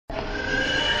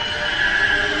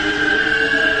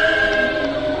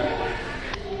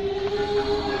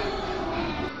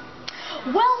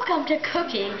to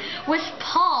cooking with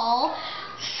Paul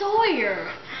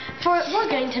Sawyer. We're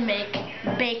going to make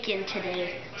bacon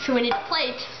today. So we need a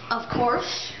plate, of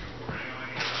course,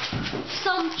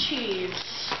 some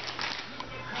cheese,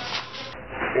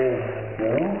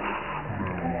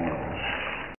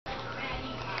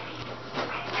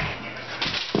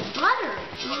 butter,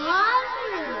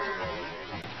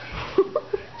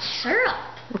 syrup,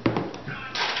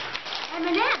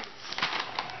 M&M's,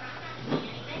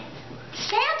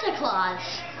 Santa Claus.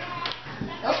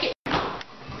 Okay.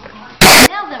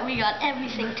 Now that we got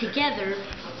everything together,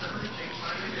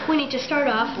 we need to start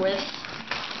off with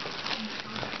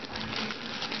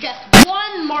just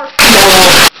one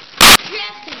marshmallow.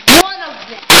 Just one of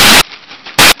them.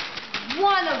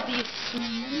 One of these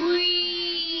sweet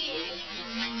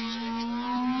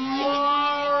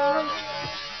marshmallows.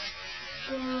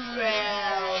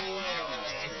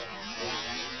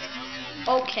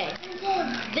 Okay.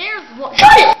 There's one.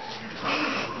 Shut it!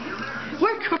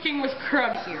 We're cooking with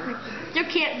crud here. There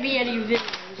can't be any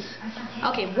videos.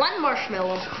 Okay, one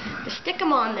marshmallow. Just stick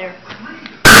them on there.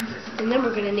 And then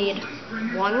we're going to need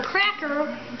one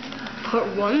cracker. Put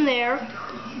one there,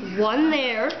 one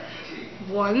there,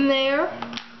 one there,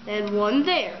 and one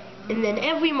there. And then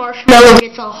every marshmallow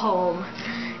gets a home.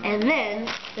 And then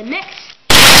the next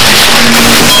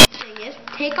thing is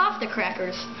take off the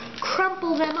crackers,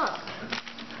 crumple them up.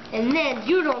 And then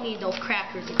you don't need those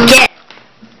crackers again.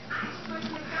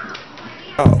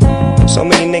 Oh, so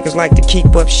many niggas like to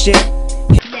keep up shit.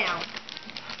 Now,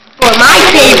 for my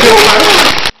favorite part,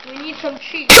 we need some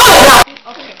cheese.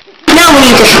 Okay. Now we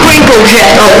need to sprinkle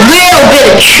just a little bit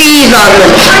of cheese on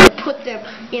them. Put them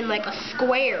in like a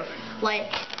square,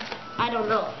 like, I don't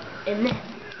know. And then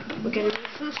we're going to need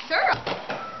some syrup.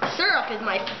 Syrup is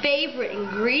my favorite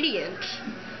ingredient.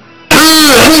 Who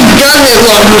doesn't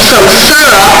love some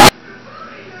syrup?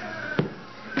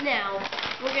 Now,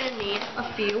 we're going to need a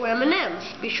few M&M's.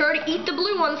 Be sure to eat the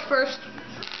blue ones first.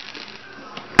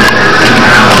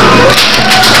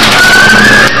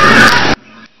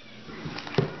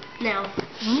 Now,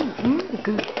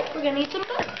 we're going to need some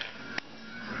butter.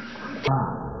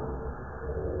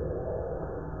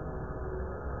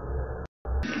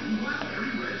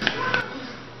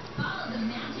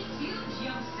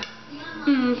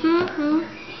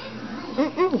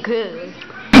 Good.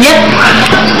 Yep,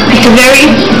 it's a very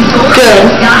good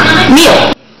meal.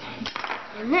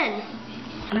 And then,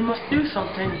 we must do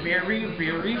something very,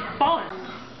 very fun.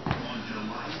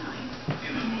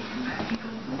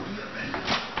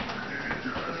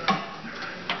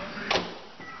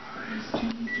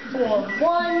 for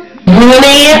 1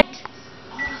 minute.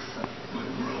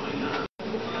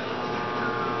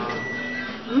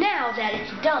 Now that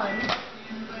it's done,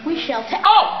 we shall take.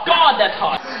 Oh God, that's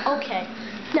hot. Okay,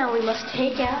 now we must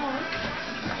take out.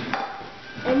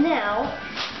 And now.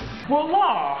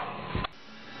 Voila!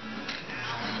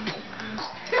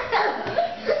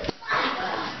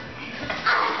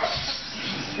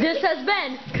 This has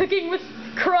been Cooking with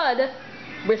Crud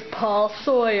with Paul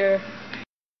Sawyer.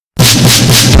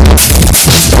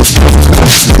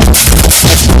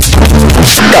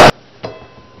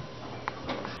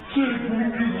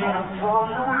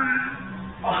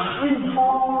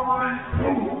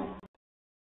 Go.